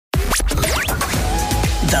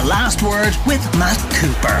The Last Word with Matt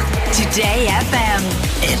Cooper. Today FM.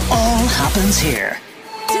 It all happens here.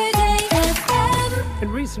 In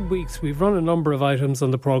recent weeks, we've run a number of items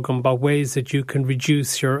on the programme about ways that you can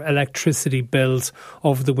reduce your electricity bills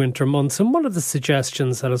over the winter months. And one of the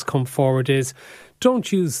suggestions that has come forward is don't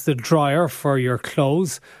use the dryer for your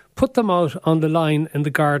clothes. Put them out on the line in the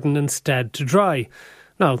garden instead to dry.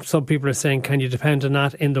 Now, some people are saying, can you depend on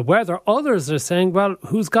that in the weather? Others are saying, well,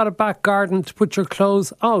 who's got a back garden to put your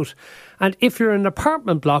clothes out? And if you're in an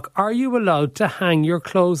apartment block, are you allowed to hang your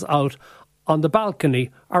clothes out on the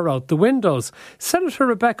balcony or out the windows? Senator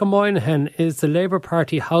Rebecca Moynihan is the Labour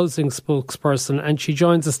Party housing spokesperson, and she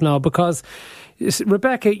joins us now because,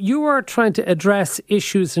 Rebecca, you are trying to address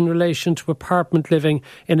issues in relation to apartment living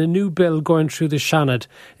in a new bill going through the Seanad.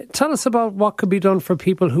 Tell us about what could be done for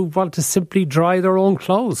people who want to simply dry their own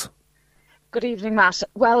clothes. Good evening, Matt.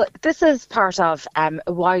 Well, this is part of a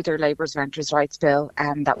wider Labour's Renters' Rights Bill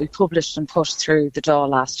that we published and pushed through the Dáil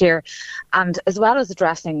last year. And as well as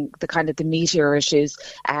addressing the kind of the meatier issues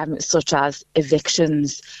such as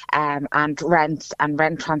evictions and rent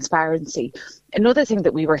transparency, another thing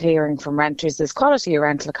that we were hearing from renters is quality of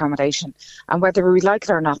rental accommodation. And whether we like it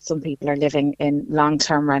or not, some people are living in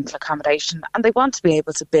long-term rental accommodation and they want to be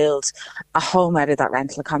able to build a home out of that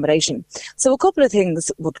rental accommodation. So a couple of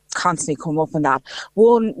things would constantly come up in that.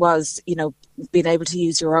 One was, being able to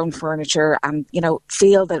use your own furniture and,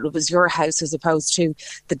 feel that it was your house as opposed to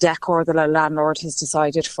the decor that a landlord has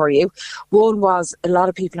decided for you. One was a lot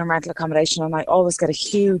of people in rental accommodation, and I always get a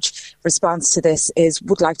huge response to this,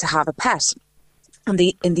 would like to have a pet. In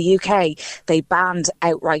the UK, they banned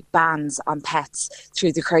outright bans on pets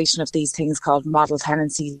through the creation of these things called model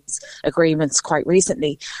tenancies agreements quite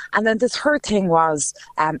recently. And then the third thing was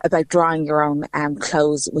about drying your own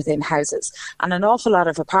clothes within houses. And an awful lot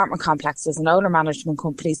of apartment complexes and owner management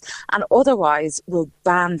companies and otherwise will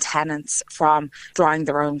ban tenants from drying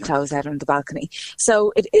their own clothes out on the balcony.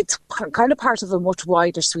 So it's kind of part of a much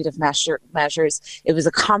wider suite of measures. It was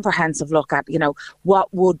a comprehensive look at,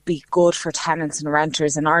 what would be good for tenants and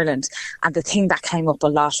renters in Ireland, and the thing that came up a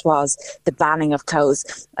lot was the banning of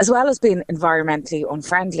clothes. As well as being environmentally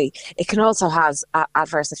unfriendly, it can also have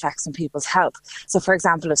adverse effects on people's health. So for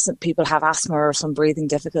example, if some people have asthma or some breathing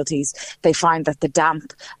difficulties, they find that the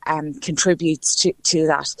damp contributes to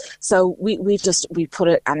that. So we put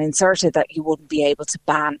it and inserted that you wouldn't be able to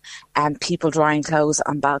ban people drying clothes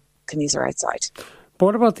on balconies or outside. But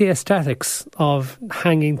what about the aesthetics of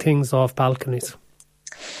hanging things off balconies?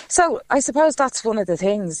 So I suppose that's one of the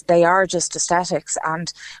things. They are just aesthetics,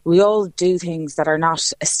 and we all do things that are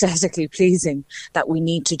not aesthetically pleasing that we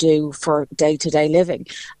need to do for day-to-day living.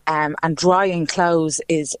 And drying clothes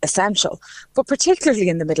is essential, but particularly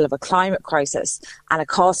in the middle of a climate crisis and a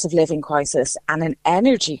cost of living crisis and an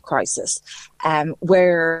energy crisis,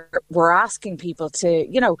 where we're asking people to,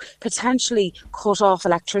 potentially cut off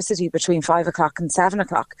electricity between 5 o'clock and 7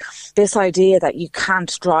 o'clock. This idea that you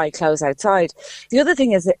can't dry clothes outside. The other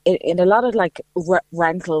thing is that in a lot of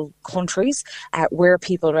rental countries where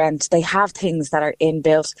people rent, they have things that are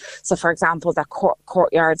inbuilt. So for example, the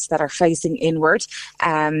courtyards that are facing inward,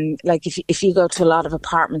 like if you go to a lot of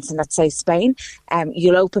apartments in, let's say, Spain,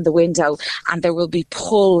 you'll open the window and there will be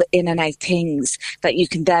pull in and out things that you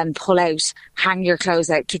can then pull out, hang your clothes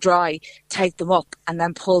out to dry, take them up and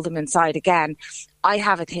then pull them inside again. I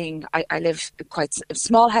have a thing, I live in quite a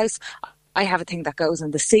small house. I have a thing that goes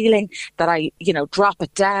in the ceiling that I, drop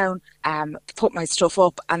it down, put my stuff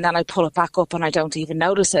up and then I pull it back up and I don't even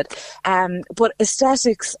notice it. But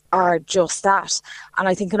aesthetics are just that. And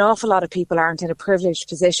I think an awful lot of people aren't in a privileged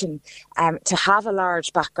position to have a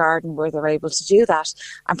large back garden where they're able to do that.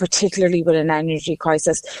 And particularly with an energy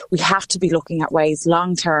crisis, we have to be looking at ways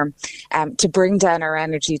long term to bring down our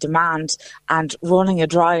energy demand, and running a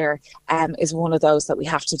dryer is one of those that we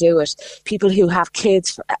have to do it. People who have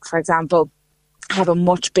kids, for example, have a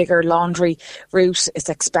much bigger laundry route. It's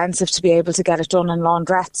expensive to be able to get it done in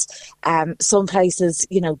laundrettes. Some places,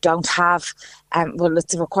 don't have,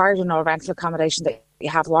 it's required in all rental accommodation that you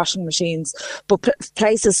have washing machines, but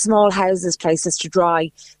places, small houses, places to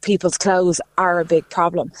dry people's clothes are a big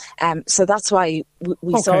problem. So that's why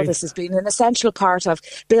we saw this as being an essential part of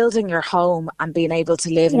building your home and being able to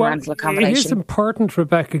live in rental accommodation. It is important,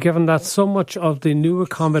 Rebecca, given that so much of the new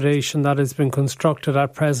accommodation that has been constructed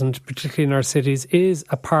at present, particularly in our cities, is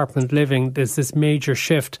apartment living. There's this major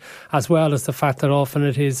shift, as well as the fact that often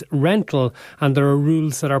it is rental and there are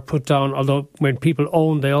rules that are put down, although when people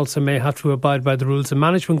own, they also may have to abide by the rules of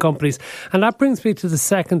management companies. And that brings me to the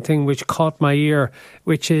second thing which caught my ear,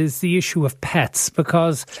 which is the issue of pets,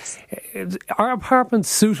 because are apartments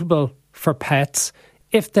suitable for pets?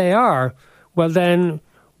 If they are, well then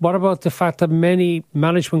what about the fact that many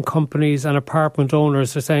management companies and apartment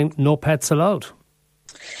owners are saying no pets allowed?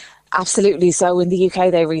 Absolutely. So in the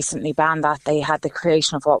UK, they recently banned that. They had the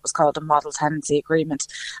creation of what was called a model tenancy agreement.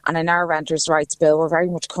 And in our renters' rights bill, we're very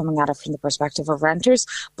much coming at it from the perspective of renters.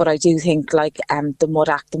 But I do think like the MUD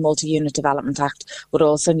Act, the Multi-Unit Development Act, would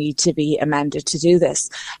also need to be amended to do this.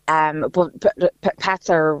 But pets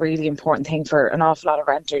are a really important thing for an awful lot of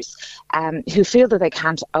renters who feel that they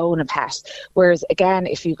can't own a pet. Whereas, again,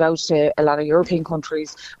 if you go to a lot of European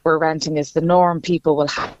countries where renting is the norm, people will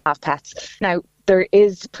have pets. Now, there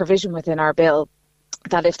is provision within our bill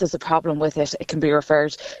that if there's a problem with it, it can be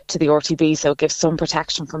referred to the RTB, so it gives some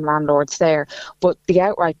protection from landlords there. But the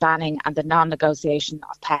outright banning and the non-negotiation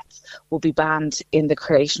of pets will be banned in the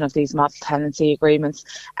creation of these model tenancy agreements.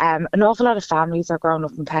 An awful lot of families are growing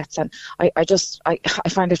up in pets, and I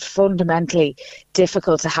find it fundamentally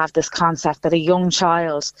difficult to have this concept that a young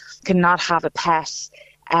child cannot have a pet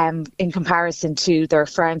in comparison to their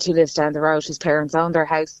friend who lives down the road whose parents own their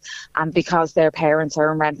house, and because their parents are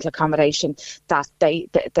in rental accommodation that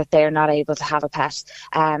they're not able to have a pet.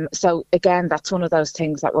 So again, that's one of those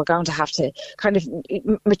things that we're going to have to kind of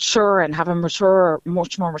mature and have a much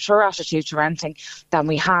more mature attitude to renting than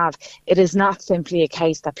we have. It is not simply a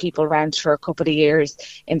case that people rent for a couple of years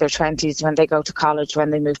in their 20s when they go to college,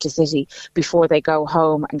 when they move to city, before they go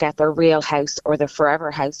home and get their real house or their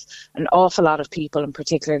forever house. An awful lot of people, in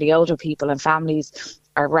particular the older people and families,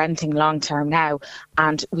 are renting long term now,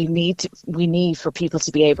 and we need for people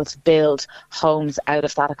to be able to build homes out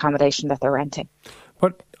of that accommodation that they're renting.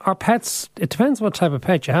 But are pets, it depends what type of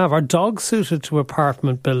pet you have. Are dogs suited to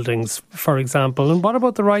apartment buildings, for example? And what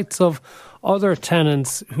about the rights of other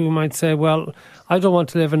tenants who might say, well, I don't want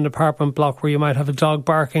to live in an apartment block where you might have a dog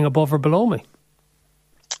barking above or below me?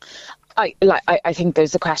 I think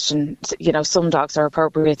there's a question, some dogs are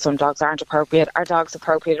appropriate, some dogs aren't appropriate. Are dogs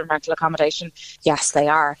appropriate in rental accommodation? Yes, they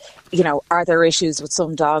are. Are there issues with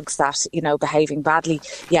some dogs that, behaving badly?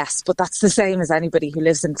 Yes, but that's the same as anybody who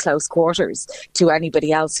lives in close quarters to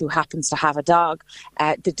anybody else who happens to have a dog.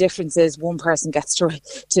 The difference is one person gets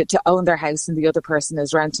to own their house and the other person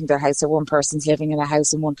is renting their house, or one person's living in a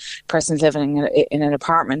house and one person's living in an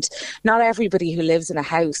apartment. Not everybody who lives in a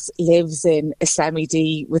house lives in a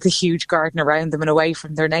semi-D with a huge garden around them and away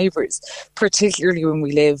from their neighbours. Particularly when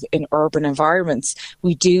we live in urban environments,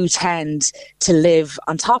 we do tend to live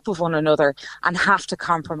on top of one another and have to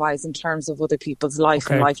compromise in terms of other people's life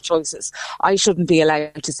and life choices. I shouldn't be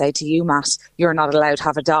allowed to say to you, Matt, you're not allowed to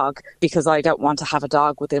have a dog because I don't want to have a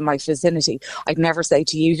dog within my vicinity. I'd never say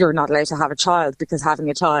to you, you're not allowed to have a child because having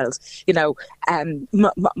a child,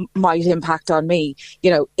 might impact on me.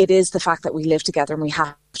 It is the fact that we live together and we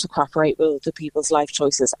have to cooperate with the people's life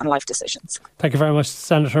choices and life decisions. Thank you very much,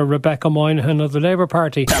 Senator Rebecca Moynihan of the Labour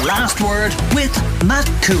Party. The Last Word with Matt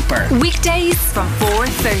Cooper. Weekdays from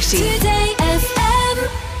 4:30. Today